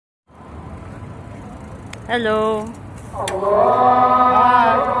Hello.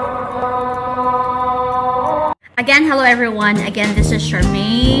 Again, hello everyone. Again, this is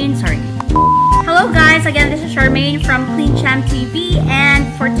Charmaine. Sorry. Hello guys. Again, this is Charmaine from Clean Champ TV, and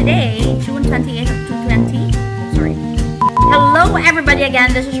for today, June 28th of 2020. Sorry. Hello everybody.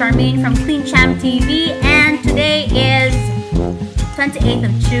 Again, this is Charmaine from Clean Champ TV, and today is 28th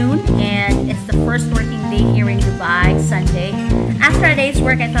of June, and it's the first working day here in Dubai, Sunday. After a day's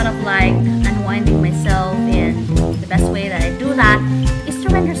work, I thought of like unwinding myself, and the best way that I do that is to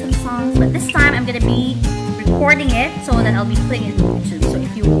render some songs. But this time, I'm gonna be recording it so that I'll be playing it on YouTube. So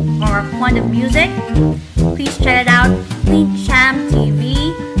if you are fond of music, please check it out. Clean Champ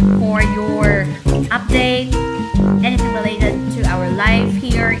TV for your update, anything related to our life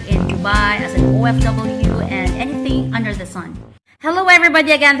here in Dubai as an OFW, and anything under the sun. Hello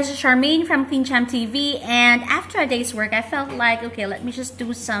everybody, again, this is Charmaine from Clean Champ TV, and after a day's work, I felt like, okay, let me just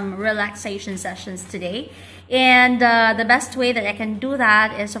do some relaxation sessions today. And the best way that I can do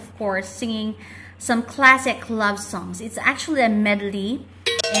that is, of course, singing some classic love songs. It's actually a medley,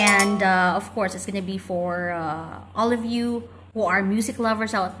 and of course, it's going to be for all of you who are music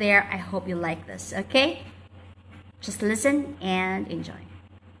lovers out there. I hope you like this, okay? Just listen and enjoy.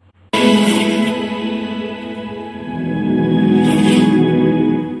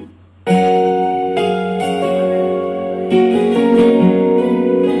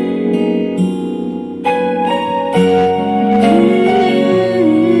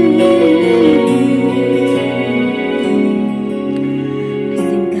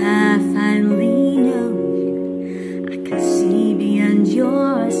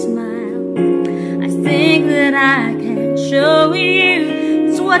 I can show you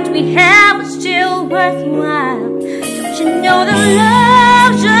it's what we have is still worthwhile. Don't you know that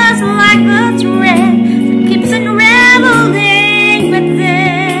love just like the thread that keeps unraveling, but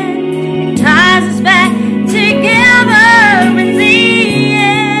then it ties us back together in the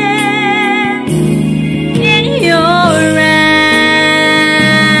end. In your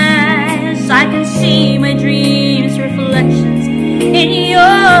eyes, I can see my dreams' reflections. In your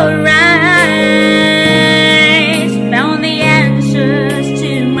eyes,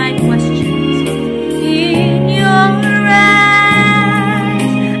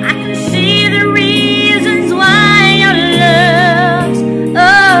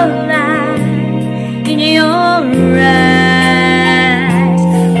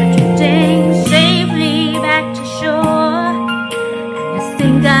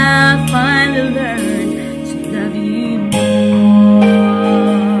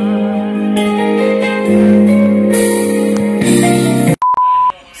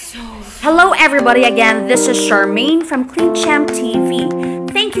 hello everybody, again, this is Charmaine from Clean Champ TV.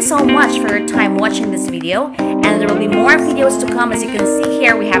 Thank you so much for your time watching this video, and there will be more videos to come. As you can see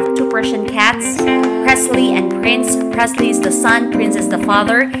here, we have two Persian cats, Presley and Prince. Presley is the son, Prince is the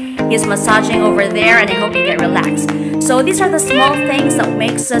father. He's massaging over there, and I hope you get relaxed. So these are the small things that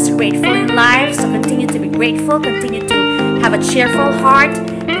makes us grateful in life. So continue to be grateful, continue to have a cheerful heart,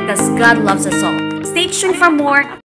 because God loves us all. Stay tuned for more.